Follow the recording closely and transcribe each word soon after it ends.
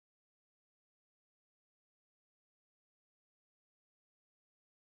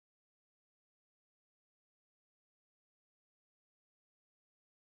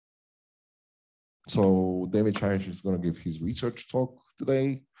So David Schaich is going to give his research talk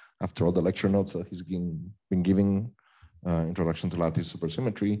today after all the lecture notes that he's been giving, introduction to lattice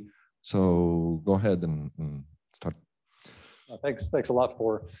supersymmetry. So go ahead and start. Thanks a lot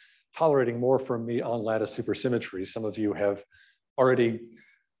for tolerating more from me on lattice supersymmetry. Some of you have already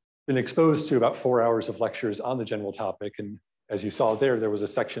been exposed to about 4 hours of lectures on the general topic. And as you saw there was a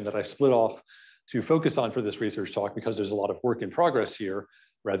section that I split off to focus on for this research talk because there's a lot of work in progress here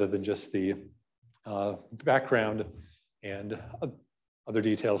rather than just the background and other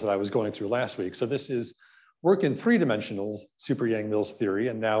details that I was going through last week. So this is work in three-dimensional super Yang-Mills theory.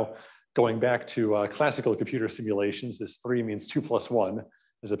 And now going back to classical computer simulations, this 3 means 2 plus 1,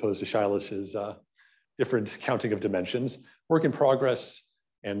 as opposed to Schaich's different counting of dimensions. Work in progress,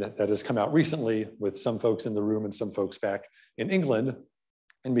 and that has come out recently with some folks in the room and some folks back in England.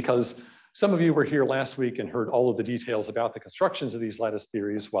 And because some of you were here last week and heard all of the details about the constructions of these lattice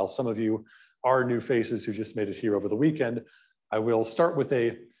theories, while some of you are new faces who just made it here over the weekend, I will start with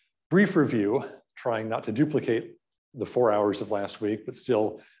a brief review, trying not to duplicate the 4 hours of last week, but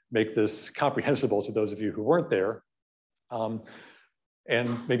still make this comprehensible to those of you who weren't there.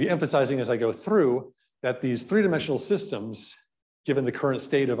 And maybe emphasizing as I go through that these three-dimensional systems, given the current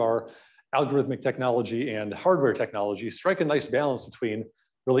state of our algorithmic technology and hardware technology, strike a nice balance between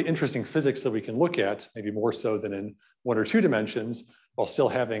really interesting physics that we can look at, maybe more so than in 1 or 2 dimensions, while still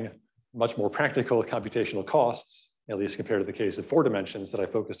having much more practical computational costs, at least compared to the case of 4 dimensions that I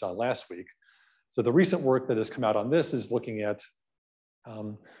focused on last week. So the recent work that has come out on this is looking at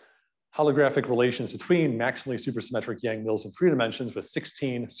holographic relations between maximally supersymmetric Yang-Mills in 3 dimensions with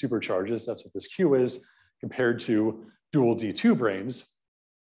 16 supercharges. That's what this Q is, compared to dual D2 branes.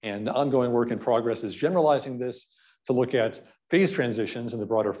 And ongoing work in progress is generalizing this to look at phase transitions in the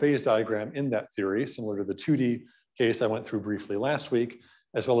broader phase diagram in that theory, similar to the 2D case I went through briefly last week,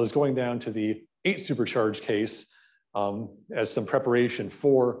 as well as going down to the 8 supercharge case as some preparation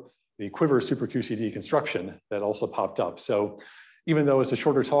for the Quiver Super QCD construction that also popped up. So even though it's a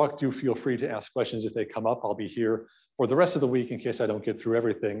shorter talk, do feel free to ask questions if they come up. I'll be here for the rest of the week in case I don't get through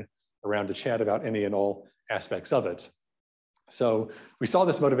everything around to chat about any and all aspects of it. So we saw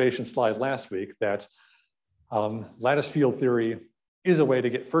this motivation slide last week that lattice field theory is a way to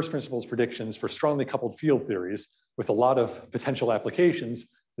get first principles predictions for strongly coupled field theories with a lot of potential applications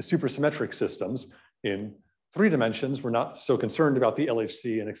to supersymmetric systems. In 3 dimensions, we're not so concerned about the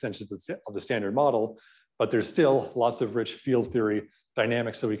LHC and extensions of the standard model, but there's still lots of rich field theory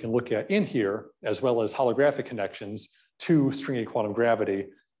dynamics that we can look at in here, as well as holographic connections to stringy quantum gravity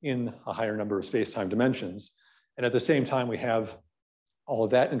in a higher number of space-time dimensions. And at the same time, we have all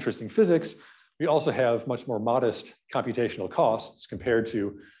of that interesting physics. We also have much more modest computational costs compared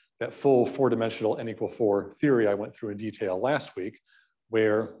to that full 4-dimensional n=4 theory I went through in detail last week,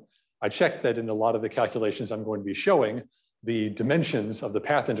 where I checked that in a lot of the calculations I'm going to be showing, the dimensions of the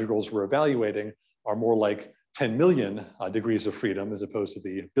path integrals we're evaluating are more like 10 million degrees of freedom as opposed to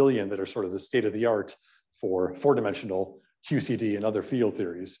the billion that are sort of the state of the art for 4-dimensional QCD and other field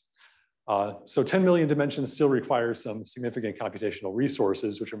theories. So 10 million dimensions still requires some significant computational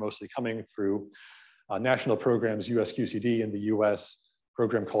resources, which are mostly coming through national programs, US QCD in the US,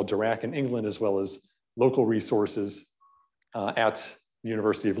 program called Dirac in England, as well as local resources at the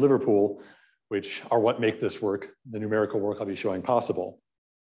University of Liverpool, which are what make this work, the numerical work I'll be showing, possible.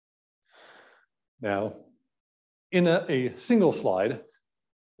 Now, in a single slide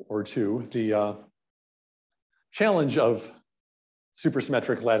or two, the challenge of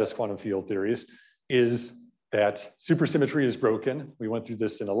supersymmetric lattice quantum field theories is that supersymmetry is broken. We went through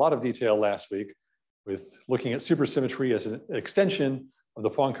this in a lot of detail last week with looking at supersymmetry as an extension of the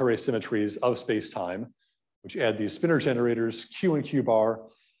Poincare symmetries of space-time, which add these spinor generators Q and Q bar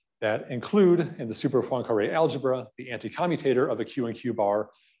that include in the super Poincare algebra, the anti-commutator of a Q and Q bar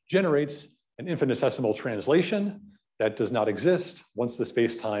generates an infinitesimal translation that does not exist once the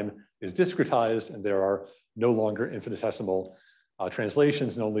space-time is discretized and there are no longer infinitesimal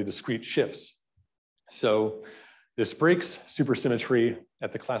translations and only discrete shifts. So this breaks supersymmetry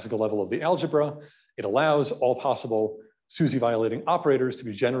at the classical level of the algebra. It allows all possible SUSY violating operators to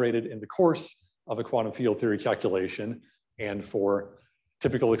be generated in the course of a quantum field theory calculation. And for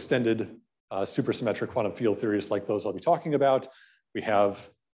typical extended supersymmetric quantum field theories like those I'll be talking about, we have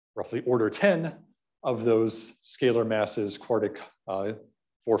roughly order 10 of those scalar masses, quartic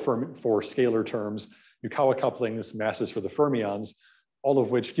for scalar terms, Yukawa couplings, masses for the fermions, all of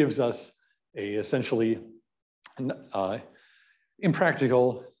which gives us a essentially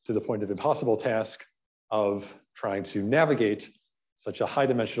impractical to the point of impossible task of trying to navigate such a high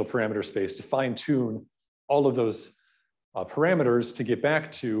dimensional parameter space to fine tune all of those parameters to get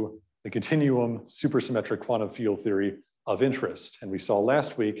back to the continuum supersymmetric quantum field theory of interest. And we saw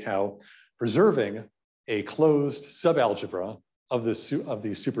last week how preserving a closed subalgebra of these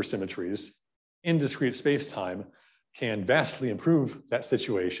supersymmetries in discrete space-time can vastly improve that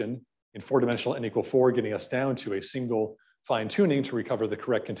situation in 4-dimensional n=4, getting us down to a single fine-tuning to recover the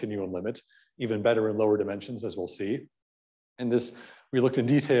correct continuum limit, even better in lower dimensions, as we'll see. And this, we looked in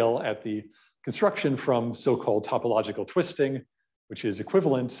detail at the construction from so-called topological twisting, which is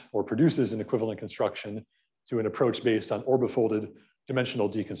equivalent or produces an equivalent construction to an approach based on orbifolded dimensional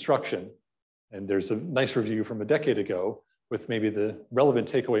deconstruction. And there's a nice review from a decade ago with maybe the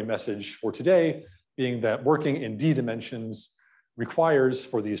relevant takeaway message for today being that working in D dimensions requires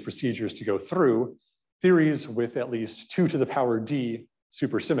for these procedures to go through theories with at least 2 to the power D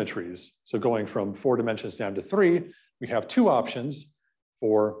supersymmetries. So going from 4 dimensions down to 3, we have 2 options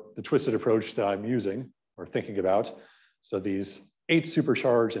for the twisted approach that I'm using or thinking about. So these 8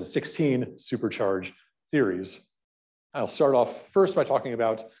 supercharge and 16 supercharge theories. I'll start off first by talking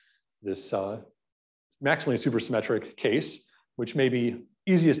about this maximally supersymmetric case, which may be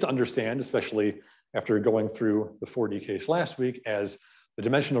easiest to understand, especially after going through the 4D case last week, as the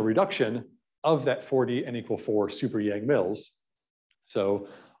dimensional reduction of that 4D n=4 super Yang-Mills. So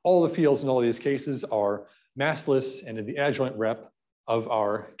all the fields in all of these cases are massless and in the adjoint rep of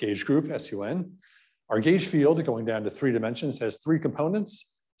our gauge group, SUN. Our gauge field, going down to 3 dimensions, has 3 components.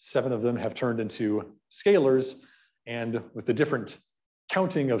 7 of them have turned into scalars. And with the different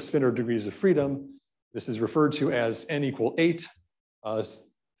counting of spinor degrees of freedom, this is referred to as n=8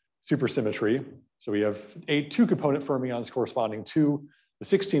 supersymmetry. So we have 8 2-component fermions corresponding to the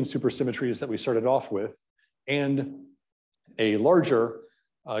 16 supersymmetries that we started off with, and a larger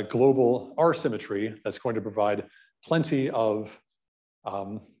global R symmetry that's going to provide plenty of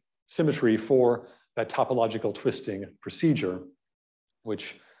symmetry for that topological twisting procedure,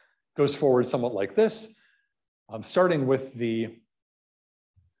 which goes forward somewhat like this. Starting with the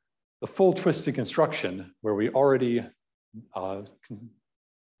full twisted construction, where we already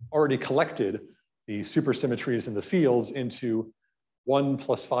collected the supersymmetries in the fields into 1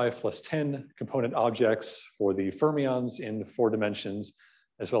 + 5 + 10 component objects for the fermions in 4 dimensions,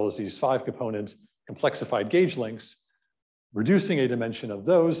 as well as these 5-component complexified gauge links. Reducing a dimension of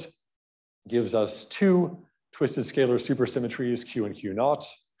those gives us 2 twisted scalar supersymmetries, Q and Q0,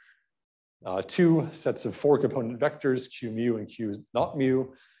 2 sets of 4-component vectors, Q mu and Q naught mu,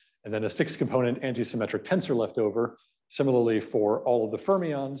 and then a 6-component antisymmetric tensor left over. Similarly for all of the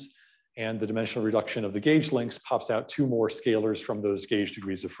fermions, and the dimensional reduction of the gauge links pops out 2 more scalars from those gauge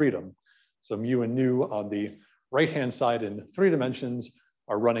degrees of freedom. So mu and nu on the right-hand side in 3 dimensions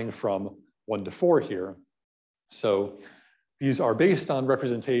are running from 1 to 4 here. So these are based on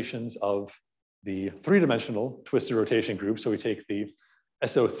representations of the 3-dimensional twisted rotation group. So we take the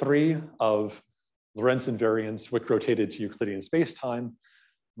SO3 of Lorentz invariance Wick rotated to Euclidean spacetime,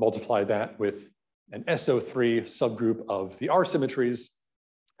 multiply that with an SO3 subgroup of the R symmetries,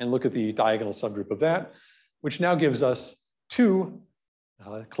 and look at the diagonal subgroup of that, which now gives us 2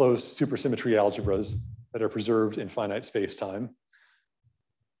 closed supersymmetry algebras that are preserved in finite spacetime.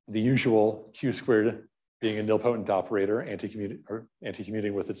 The usual Q² being a nilpotent operator,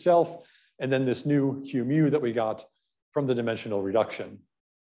 anti-commuting with itself, and then this new Q mu that we got from the dimensional reduction.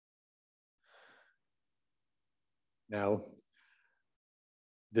 Now,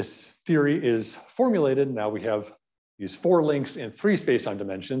 this theory is formulated. Now we have these 4 links in 3 spacetime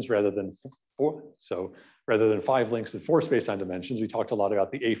dimensions rather than 4. So rather than 5 links in 4 spacetime dimensions, we talked a lot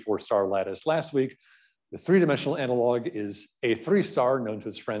about the A4 star lattice last week. The 3-dimensional analog is A3 star, known to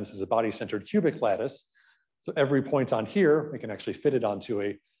its friends as a body-centered cubic lattice. So every point on here, we can actually fit it onto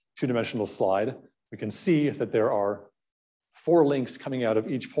a 2-dimensional slide. We can see that there are 4 links coming out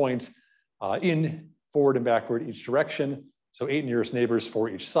of each point in forward and backward each direction. So 8 nearest neighbors for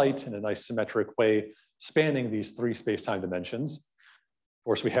each site in a nice symmetric way, spanning these 3 spacetime dimensions. Of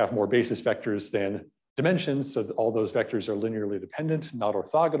course, we have more basis vectors than dimensions, so all those vectors are linearly dependent, not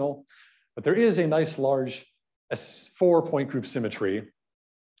orthogonal. But there is a nice large S4 point group symmetry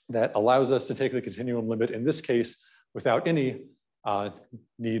that allows us to take the continuum limit, in this case, without any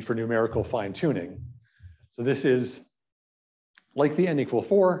need for numerical fine-tuning. So this is, like the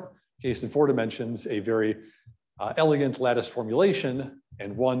n=4 case in 4 dimensions, a very elegant lattice formulation,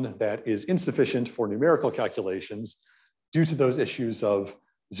 and one that is insufficient for numerical calculations due to those issues of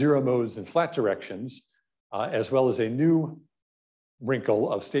 0 modes and flat directions, as well as a new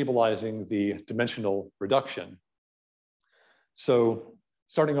wrinkle of stabilizing the dimensional reduction. So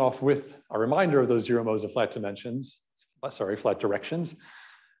starting off with a reminder of those 0 modes and flat directions,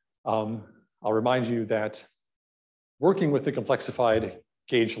 I'll remind you that working with the complexified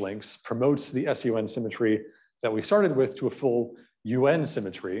gauge links promotes the SUN symmetry that we started with to a full UN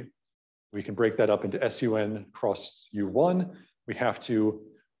symmetry. We can break that up into SUN cross U1. We have to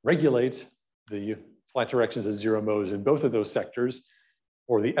regulate the flat directions of zero modes in both of those sectors.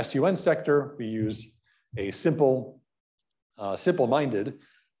 For the SUN sector, we use a simple-minded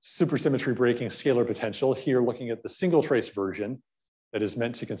supersymmetry breaking scalar potential, here looking at the single trace version that is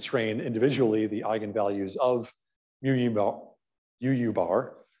meant to constrain individually the eigenvalues of UU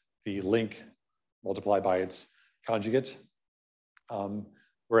bar, the link multiplied by its conjugate.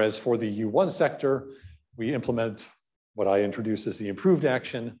 Whereas for the U1 sector, we implement what I introduced as the improved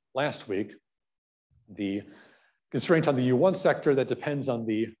action last week. The constraint on the U1 sector that depends on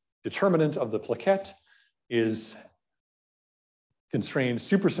the determinant of the plaquette is constrained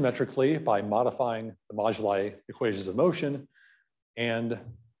supersymmetrically by modifying the moduli equations of motion. And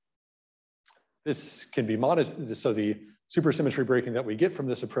this can be monitored. So the supersymmetry breaking that we get from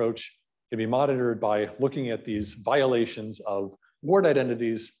this approach can be monitored by looking at these violations of word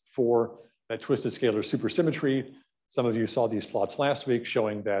identities for that twisted scalar supersymmetry. Some of you saw these plots last week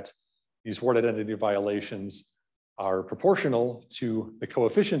showing that these word identity violations are proportional to the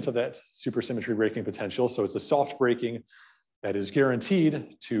coefficient of that supersymmetry breaking potential. So it's a soft breaking that is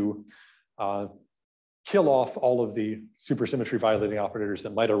guaranteed to kill off all of the supersymmetry violating operators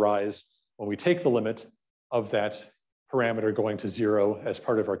that might arise when we take the limit of that parameter going to 0 as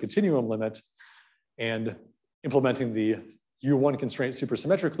part of our continuum limit. And implementing the U1 constraint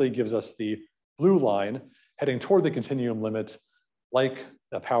supersymmetrically gives us the blue line heading toward the continuum limit, like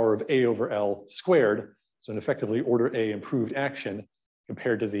the power of A over L squared. So an effectively order A improved action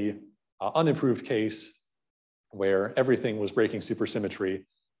compared to the unimproved case where everything was breaking supersymmetry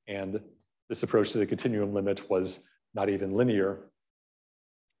and this approach to the continuum limit was not even linear.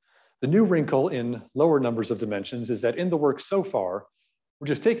 The new wrinkle in lower numbers of dimensions is that in the work so far, we're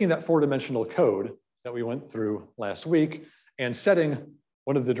just taking that 4-dimensional code that we went through last week and setting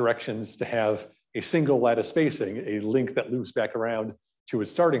one of the directions to have a single lattice spacing, a link that loops back around to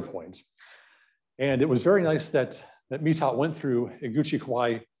its starting point. And it was very nice that Mitat went through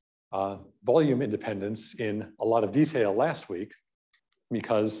Iguchi-Kawai volume independence in a lot of detail last week,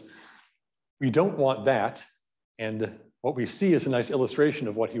 because we don't want that. And what we see is a nice illustration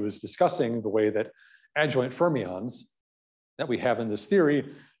of what he was discussing, the way that adjoint fermions that we have in this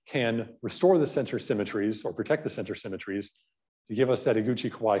theory can restore the center symmetries or protect the center symmetries to give us that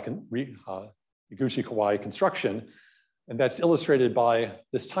Iguchi-Kawai construction. And that's illustrated by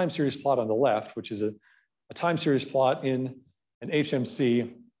this time series plot on the left, which is a time series plot in an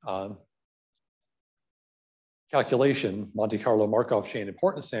HMC calculation, Monte Carlo Markov chain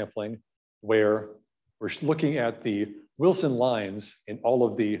importance sampling, where we're looking at the Wilson lines in all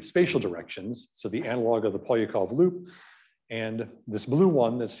of the spatial directions, so the analog of the Polyakov loop. And this blue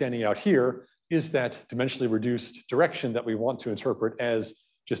one that's standing out here is that dimensionally reduced direction that we want to interpret as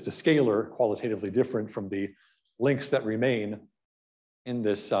just a scalar qualitatively different from the links that remain in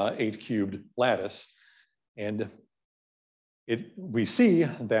this 8-cubed lattice. And we see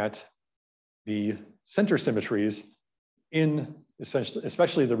that the center symmetries in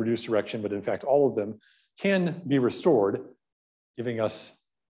especially the reduced direction, but in fact all of them can be restored, giving us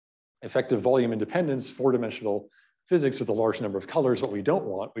effective volume independence, 4-dimensional physics with a large number of colors. What we don't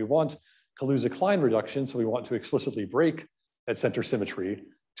want, we want Kaluza-Klein reduction, so we want to explicitly break that center symmetry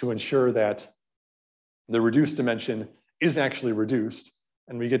to ensure that the reduced dimension is actually reduced,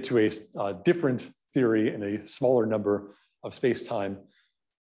 and we get to a different theory in a smaller number of space-time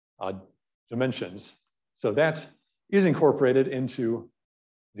dimensions. So that is incorporated into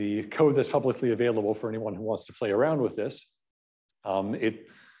the code that's publicly available for anyone who wants to play around with this.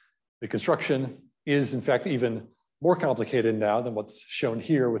 The construction is in fact even more complicated now than what's shown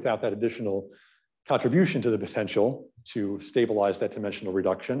here without that additional contribution to the potential to stabilize that dimensional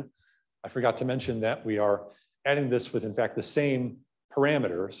reduction. I forgot to mention that we are adding this with in fact the same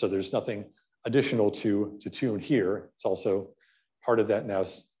parameter, so there's nothing additional to tune here. It's also part of that now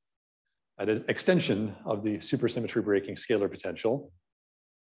an extension of the supersymmetry breaking scalar potential.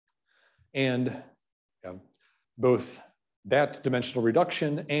 And both that dimensional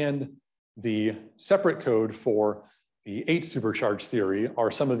reduction and the separate code for the 8 supercharge theory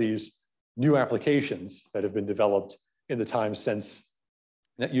are some of these new applications that have been developed in the time since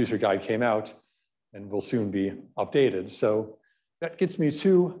that user guide came out and will soon be updated. So that gets me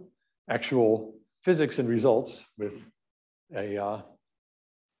to actual physics and results with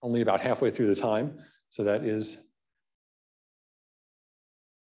only about halfway through the time. So that is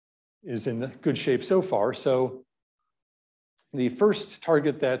in good shape so far. So the first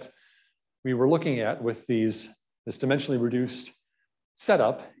target that we were looking at with this dimensionally reduced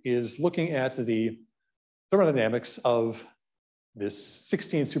setup is looking at the thermodynamics of this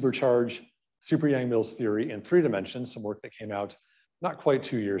 16 supercharge super Yang-Mills theory in 3 dimensions, some work that came out not quite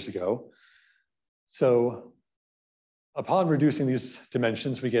 2 years ago. So upon reducing these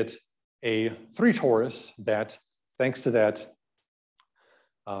dimensions, we get a 3 torus that, thanks to that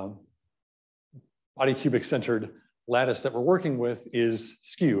body cubic centered lattice that we're working with, is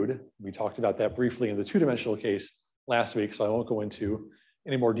skewed. We talked about that briefly in the 2-dimensional case last week, so I won't go into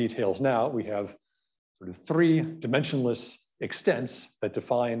any more details now. We have sort of 3 dimensionless extents that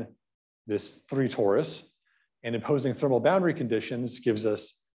define this 3 torus, and imposing thermal boundary conditions gives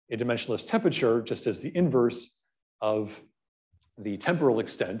us a dimensionless temperature, just as the inverse of the temporal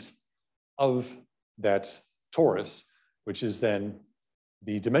extent of that torus, which is then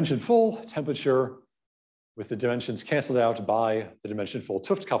the dimension-full temperature with the dimensions canceled out by the dimension-full 't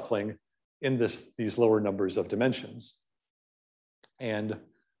Hooft coupling in these lower numbers of dimensions. And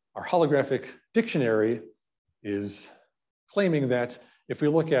our holographic dictionary is claiming that if we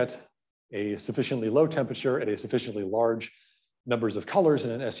look at a sufficiently low temperature at a sufficiently large numbers of colors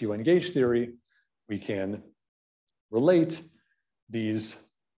in an SUN gauge theory, we can relate these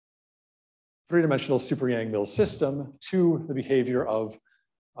 3-dimensional super Yang-Mills system to the behavior of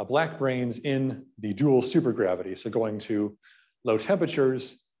black brains in the dual supergravity. So going to low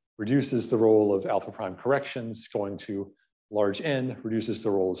temperatures reduces the role of alpha prime corrections, going to large N reduces the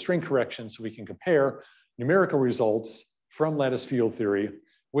role of string corrections. So we can compare numerical results from lattice field theory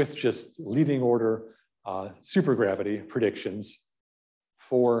with just leading order supergravity predictions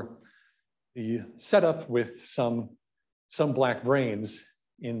for the setup with some black brains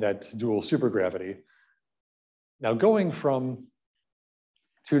in that dual supergravity. Now, going from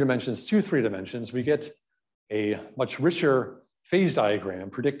 2 dimensions to 3 dimensions, we get a much richer phase diagram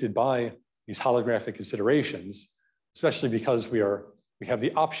predicted by these holographic considerations, especially because we have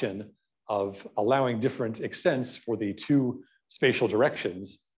the option of allowing different extents for the 2 spatial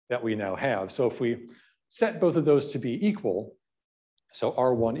directions that we now have. So if we set both of those to be equal, so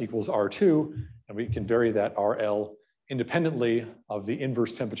R1 equals R2, and we can vary that RL independently of the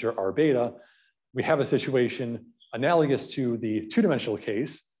inverse temperature R beta, we have a situation analogous to the 2-dimensional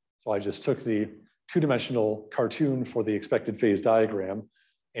case. So I just took the 2-dimensional cartoon for the expected phase diagram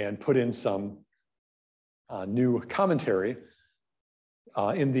and put in some new commentary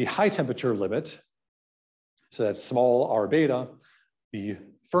in the high temperature limit. So that's small R beta. The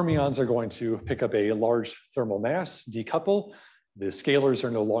fermions are going to pick up a large thermal mass, decouple. The scalars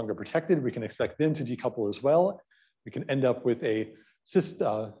are no longer protected. We can expect them to decouple as well. We can end up with a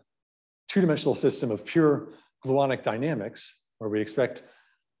 2-dimensional system of pure gluonic dynamics, where we expect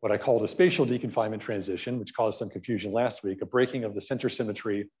what I called a spatial deconfinement transition, which caused some confusion last week, a breaking of the center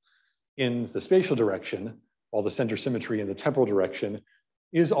symmetry in the spatial direction, while the center symmetry in the temporal direction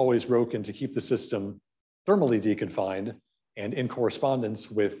is always broken to keep the system thermally deconfined and in correspondence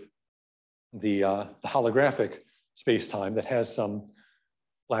with the holographic space-time that has some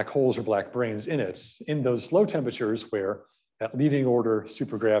black holes or black brains in it. In those low temperatures where that leading order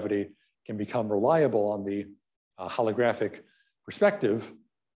supergravity can become reliable on the holographic perspective,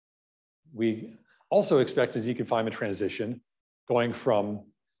 we also expect a deconfinement transition going from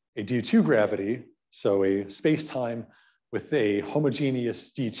a D2 gravity, so a space-time with a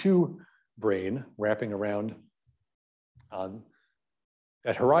homogeneous D2 brain wrapping around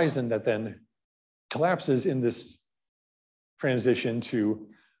that horizon that then collapses in this transition to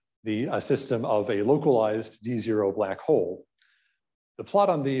the system of a localized D0 black hole. The plot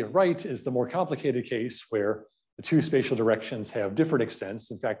on the right is the more complicated case where the 2 spatial directions have different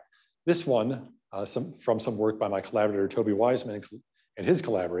extents. In fact, this one, from some work by my collaborator, Toby Wiseman, and his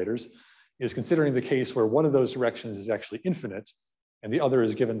collaborators, is considering the case where one of those directions is actually infinite, and the other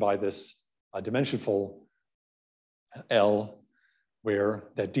is given by this dimensionful L, where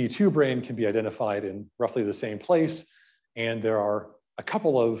that D2 brain can be identified in roughly the same place. And there are a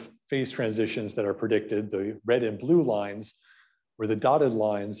couple of phase transitions that are predicted, the red and blue lines, where the dotted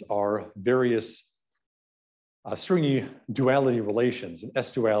lines are various stringy duality relations, an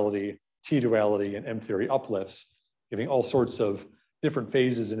S duality, T duality, and M theory uplifts, giving all sorts of different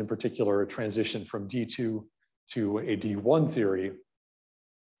phases, and in particular, a transition from D2 to a D1 theory,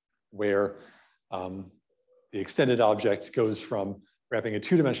 where the extended object goes from wrapping a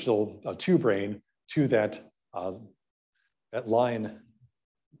 2-dimensional 2 brain to that line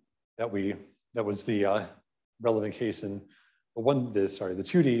that was the relevant case in the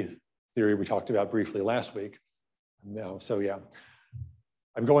 2D theory we talked about briefly last week. No, so yeah,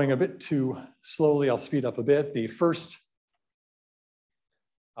 I'm going a bit too slowly. I'll speed up a bit. The first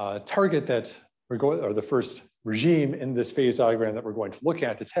target that we're going, or the first regime in this phase diagram that we're going to look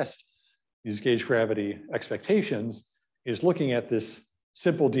at to test these gauge gravity expectations is looking at this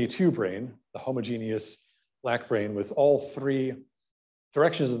simple D2 brane, the homogeneous black brane with all three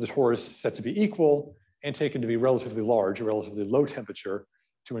directions of the torus set to be equal and taken to be relatively large, a relatively low temperature,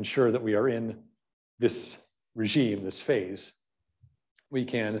 to ensure that we are in this regime, this phase. We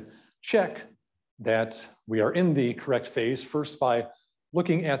can check that we are in the correct phase first by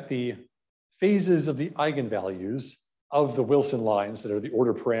looking at the phases of the eigenvalues of the Wilson lines that are the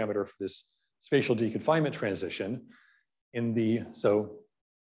order parameter for this spatial deconfinement transition. In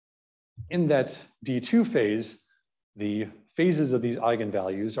that D2 phase, the phases of these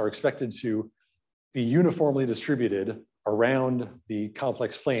eigenvalues are expected to be uniformly distributed around the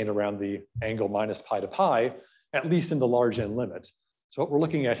complex plane, around the angle minus pi to pi, at least in the large n limit. So what we're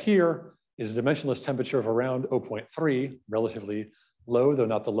looking at here is a dimensionless temperature of around 0.3, relatively low, though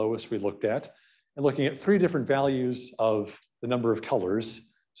not the lowest we looked at, and looking at three different values of the number of colors,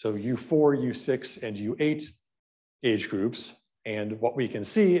 so U4, U6, and U8 gauge groups. And what we can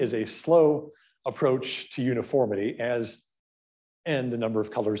see is a slow approach to uniformity as n, the number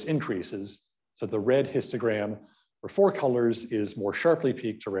of colors, increases. So the red histogram for 4 colors is more sharply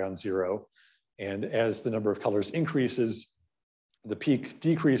peaked around 0. And as the number of colors increases, the peak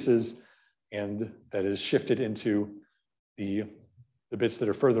decreases, and that is shifted into the bits that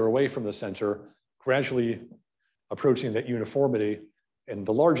are further away from the center, gradually approaching that uniformity in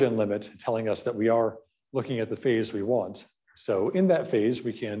the large n limit, telling us that we are looking at the phase we want. So in that phase,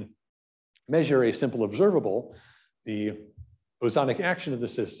 we can measure a simple observable. The bosonic action of the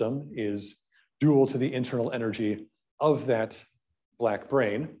system is dual to the internal energy of that black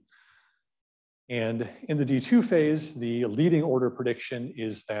brane. And in the D2 phase, the leading order prediction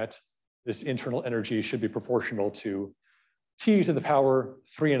is that this internal energy should be proportional to T to the power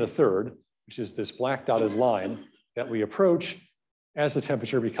 3 1/3, which is this black dotted line that we approach as the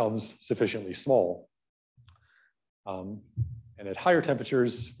temperature becomes sufficiently small. And at higher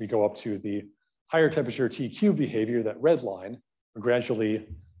temperatures, we go up to the higher temperature T cube behavior, that red line. We're gradually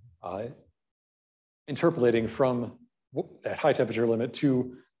interpolating from that high temperature limit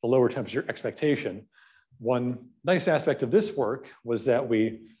to the lower temperature expectation. One nice aspect of this work was that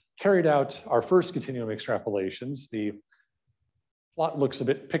we carried out our first continuum extrapolations. The plot looks a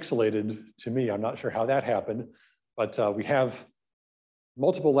bit pixelated to me. I'm not sure how that happened, but we have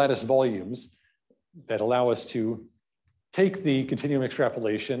multiple lattice volumes that allow us to take the continuum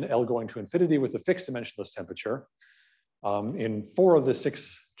extrapolation, L going to infinity with a fixed dimensionless temperature. In 4 of the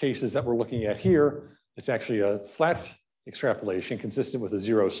 6 cases that we're looking at here, it's actually a flat extrapolation consistent with a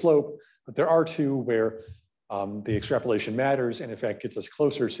 0 slope, but there are 2 where the extrapolation matters and in fact gets us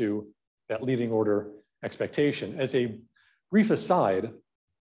closer to that leading order expectation. As a brief aside,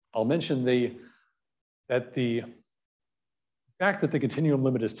 I'll mention that the fact that the continuum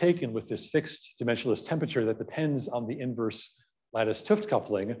limit is taken with this fixed dimensionless temperature that depends on the inverse lattice Tooft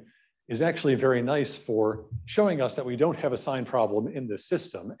coupling is actually very nice for showing us that we don't have a sign problem in this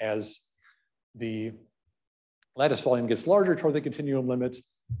system. As the lattice volume gets larger toward the continuum limit,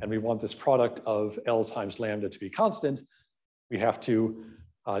 and we want this product of L times lambda to be constant, we have to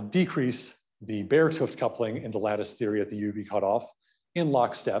decrease the bare Tooft coupling in the lattice theory at the UV cutoff in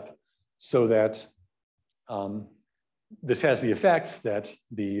lockstep, so that this has the effect that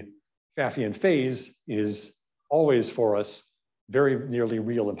the Pfaffian phase is always for us very nearly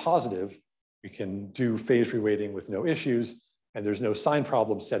real and positive. We can do phase reweighting with no issues, and there's no sign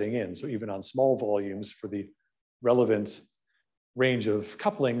problem setting in. So even on small volumes for the relevant range of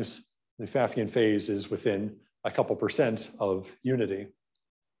couplings, the Pfaffian phase is within a couple % of unity.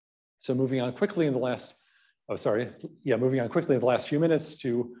 So moving on quickly in the last, moving on quickly in the last few minutes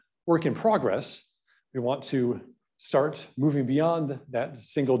to work in progress, we want to start moving beyond that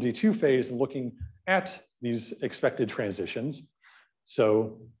single D2 phase and looking at these expected transitions.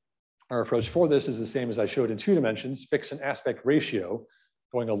 So our approach for this is the same as I showed in 2 dimensions, fix an aspect ratio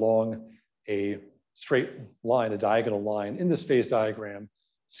going along a straight line, a diagonal line in this phase diagram,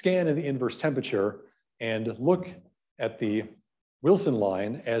 scan in the inverse temperature, and look at the Wilson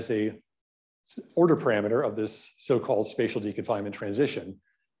line as a order parameter of this so-called spatial deconfinement transition.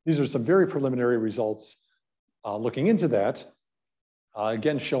 These are some very preliminary results looking into that,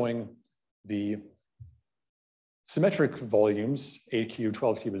 again showing the symmetric volumes, 8 cubed,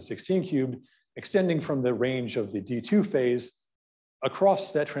 12 cubed, and 16 cubed, extending from the range of the D2 phase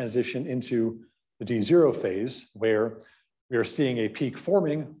across that transition into the D0 phase, where we are seeing a peak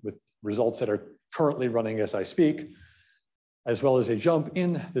forming with results that are currently running as I speak, as well as a jump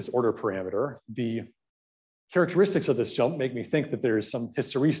in this order parameter. The characteristics of this jump make me think that there is some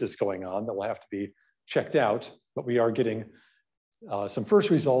hysteresis going on that will have to be checked out, but we are getting some first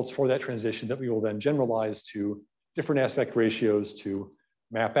results for that transition that we will then generalize to different aspect ratios to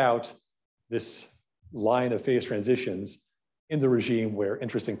map out this line of phase transitions in the regime where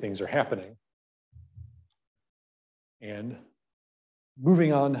interesting things are happening. And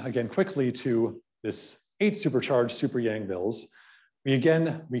moving on again quickly to this 8 supercharged super Yang-Mills, we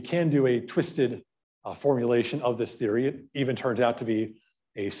can do a twisted formulation of this theory. It even turns out to be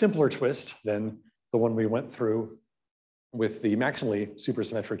a simpler twist than the one we went through with the maximally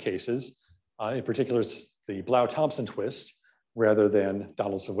supersymmetric cases. In particular, it's the Blau-Thompson twist rather than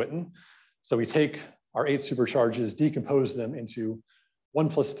Donaldson-Witten. So we take our 8 supercharges, decompose them into 1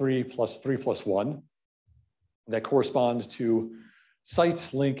 + 3 + 3 + 1 that correspond to site,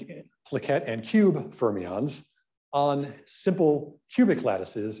 link, plaquette, and cube fermions on simple cubic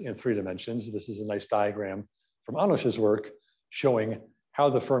lattices in 3 dimensions. This is a nice diagram from Anosh's work showing how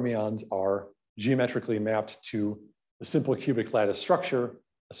the fermions are geometrically mapped to the simple cubic lattice structure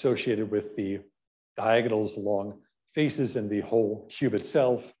associated with the diagonals along faces in the whole cube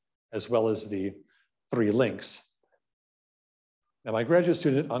itself, as well as the 3 links. Now, my graduate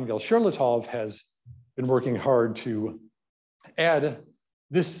student, Angel Sherlatov, has been working hard to add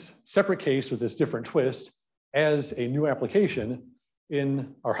this separate case with this different twist as a new application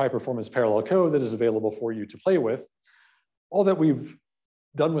in our high-performance parallel code that is available for you to play with. All that we've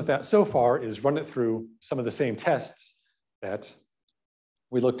done with that so far is run it through some of the same tests that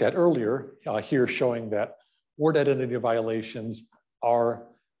we looked at earlier, here showing that word identity violations are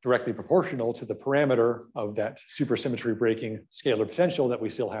directly proportional to the parameter of that supersymmetry breaking scalar potential that we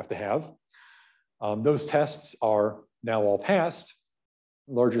still have to have. Those tests are now all passed.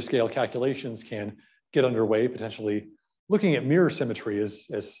 Larger scale calculations can get underway, potentially looking at mirror symmetry as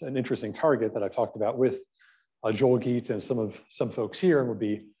an interesting target that I talked about with Joel Geet and some folks here, and would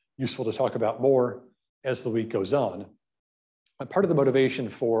be useful to talk about more as the week goes on. And part of the motivation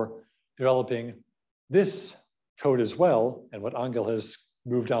for developing this code as well, and what Angel has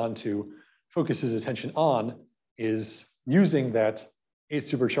moved on to focus his attention on, is using that 8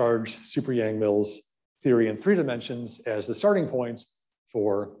 supercharged super Yang-Mills theory in 3 dimensions as the starting point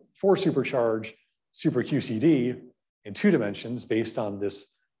for 4 supercharged super QCD in 2 dimensions based on this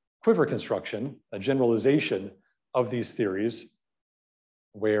quiver construction, a generalization of these theories,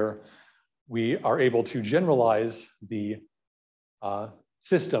 where we are able to generalize the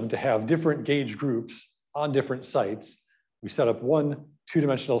system to have different gauge groups on different sites. We set up one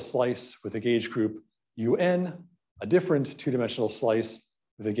 2-dimensional slice with a gauge group UN, a different 2-dimensional slice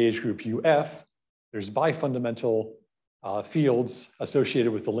with a gauge group UF. There's bifundamental fields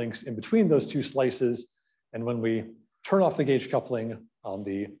associated with the links in between those 2 slices. And when we turn off the gauge coupling on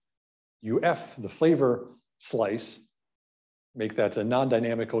the UF, the flavor slice, make that a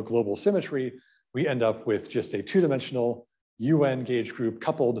non-dynamical global symmetry, we end up with just a 2-dimensional UN gauge group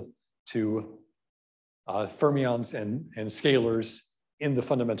coupled to fermions and scalars in the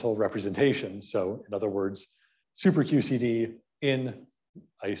fundamental representation. So in other words, super QCD in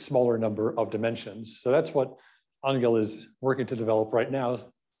a smaller number of dimensions. So that's what Angel is working to develop right now.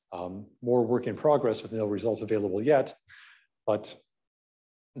 More work in progress with no results available yet, but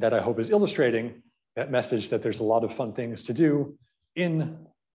that I hope is illustrating that message that there's a lot of fun things to do in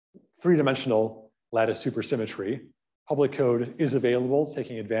 3-dimensional lattice supersymmetry. Public code is available,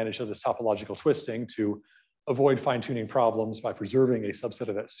 taking advantage of this topological twisting to avoid fine-tuning problems by preserving a subset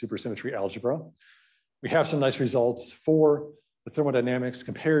of that supersymmetry algebra. We have some nice results for the thermodynamics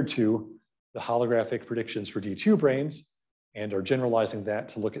compared to the holographic predictions for D2 branes, and are generalizing that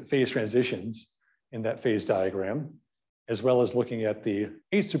to look at phase transitions in that phase diagram, as well as looking at the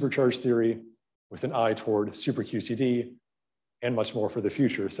 8 supercharged theory with an eye toward super QCD and much more for the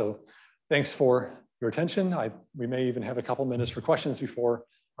future. So thanks for your attention. We may even have a couple minutes for questions before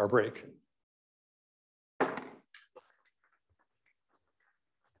our break.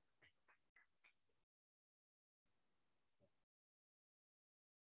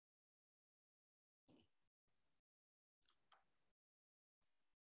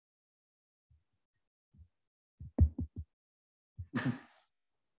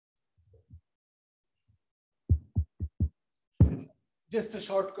 Just a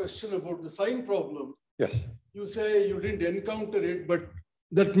short question about the sign problem. Yes. You say you didn't encounter it, but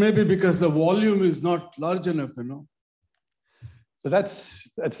that may be because the volume is not large enough, you know? So that's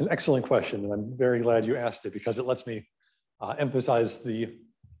an excellent question, and I'm very glad you asked it because it lets me emphasize the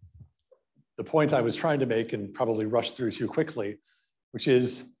point I was trying to make and probably rushed through too quickly, which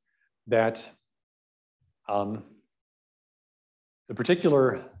is that the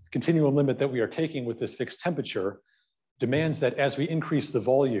particular continuum limit that we are taking with this fixed temperature demands that as we increase the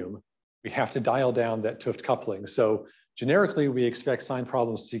volume, we have to dial down that 't Hooft coupling. So generically, we expect sign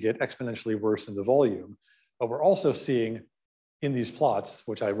problems to get exponentially worse in the volume, but we're also seeing in these plots,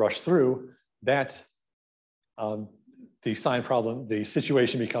 which I rushed through, that the sign problem, the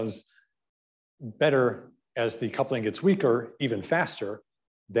situation becomes better as the coupling gets weaker, even faster,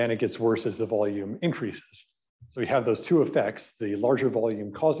 then it gets worse as the volume increases. So we have those two effects, the larger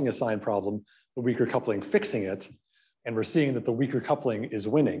volume causing a sign problem, the weaker coupling fixing it, and we're seeing that the weaker coupling is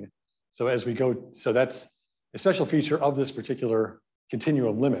winning. So as we go, so that's a special feature of this particular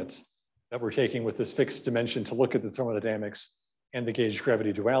continuum limit that we're taking with this fixed dimension to look at the thermodynamics and the gauge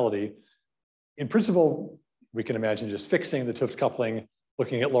gravity duality. In principle, we can imagine just fixing the 't Hooft coupling,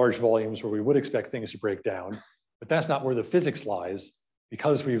 looking at large volumes where we would expect things to break down, but that's not where the physics lies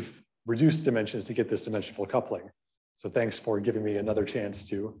because we've reduced dimensions to get this dimensional coupling. So thanks for giving me another chance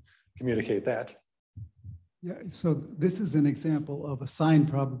to communicate that. Yeah, so this is an example of a sign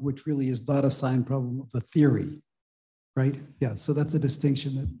problem, which really is not a sign problem of a theory, right? Yeah, so that's a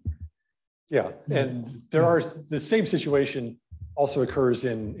distinction that. Yeah, and there are, the same situation also occurs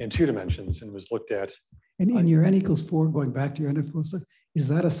in 2 dimensions and was looked at. And in your n equals 4, going back to your n equals 4, is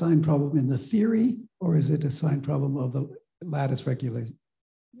that a sign problem in the theory or is it a sign problem of the lattice regulation?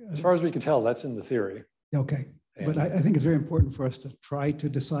 As far as we can tell, that's in the theory. Okay, but I think it's very important for us to try to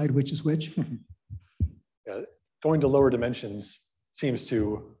decide which is which. Yeah, going to lower dimensions seems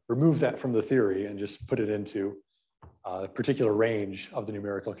to remove that from the theory and just put it into a particular range of the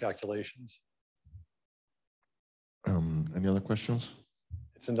numerical calculations. Any other questions?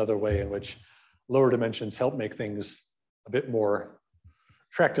 It's another way in which lower dimensions help make things a bit more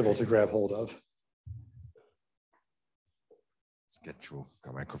tractable to grab hold of. Let's get you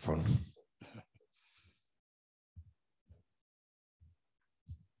a microphone.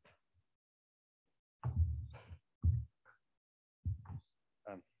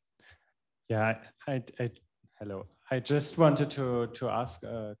 Yeah, hello. I just wanted to ask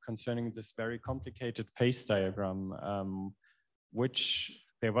concerning this very complicated phase diagram,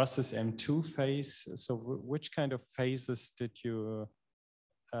 there was this M2 phase. So which kind of phases did you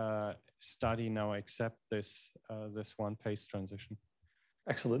study now except this one phase transition?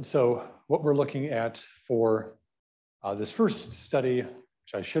 Excellent. So what we're looking at for this first study,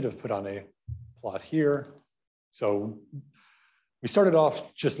 which I should have put on a plot here. So we started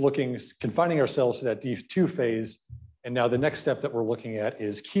off just confining ourselves to that D2 phase. And now the next step that we're looking at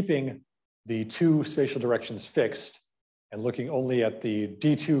is keeping the 2 spatial directions fixed and looking only at the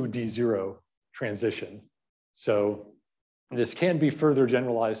D2, D0 transition. So this can be further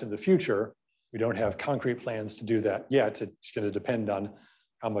generalized in the future. We don't have concrete plans to do that yet. It's going to depend on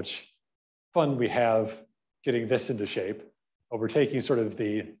how much fun we have getting this into shape. But we're taking sort of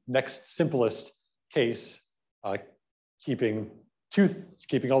the next simplest case, keeping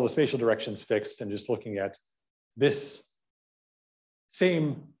all the spatial directions fixed and just looking at this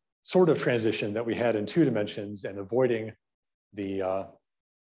same sort of transition that we had in 2 dimensions and avoiding the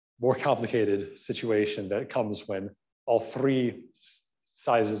more complicated situation that comes when all 3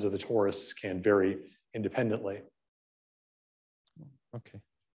 sizes of the torus can vary independently. Okay.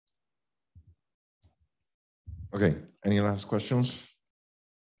 Okay, any last questions?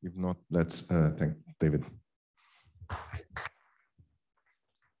 If not, let's thank David.